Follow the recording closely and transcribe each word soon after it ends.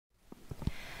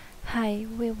Hi,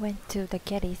 we went to the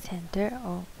Getty Center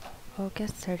on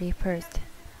August 31st.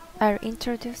 I'll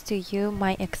introduce to you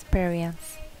my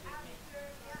experience.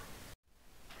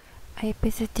 I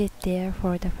visited there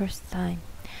for the first time.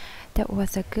 That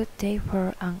was a good day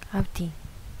for an outing.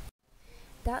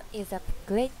 That is a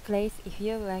great place if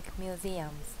you like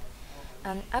museums.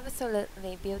 An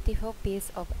absolutely beautiful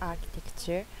piece of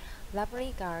architecture,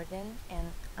 lovely garden,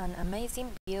 and an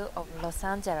amazing view of Los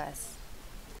Angeles.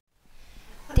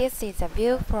 This is a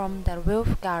view from the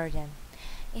roof garden.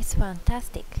 It's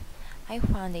fantastic. I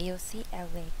found the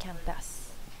UCLA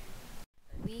campus.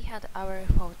 We had our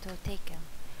photo taken.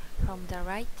 From the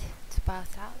right,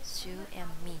 Tsubasa, Shu,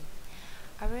 and me.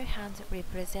 Our hands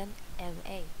represent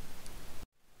LA.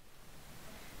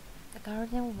 The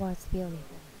garden was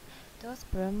beautiful. Those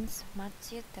blooms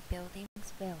matched the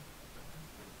buildings well.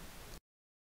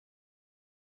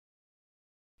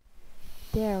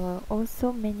 There were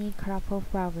also many colorful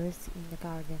flowers in the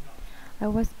garden. I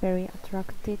was very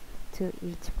attracted to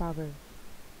each flower.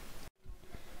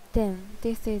 Then,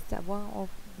 this is one of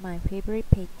my favorite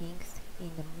paintings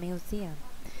in the museum.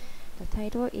 The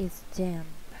title is Jane.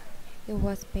 It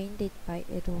was painted by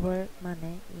Edward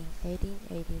Manet in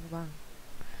 1881.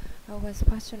 I was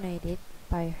fascinated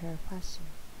by her fashion.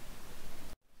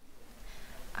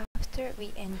 After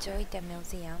we enjoyed the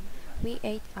museum, we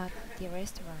ate at the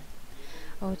restaurant.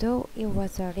 Although it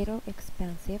was a little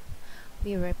expensive,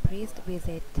 we were pleased with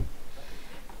it.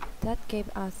 That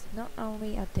gave us not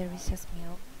only a delicious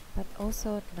meal, but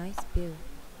also a nice view.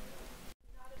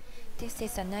 This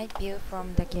is a night view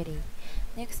from the Getty.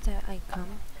 Next time I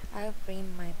come, I'll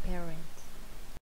bring my parents.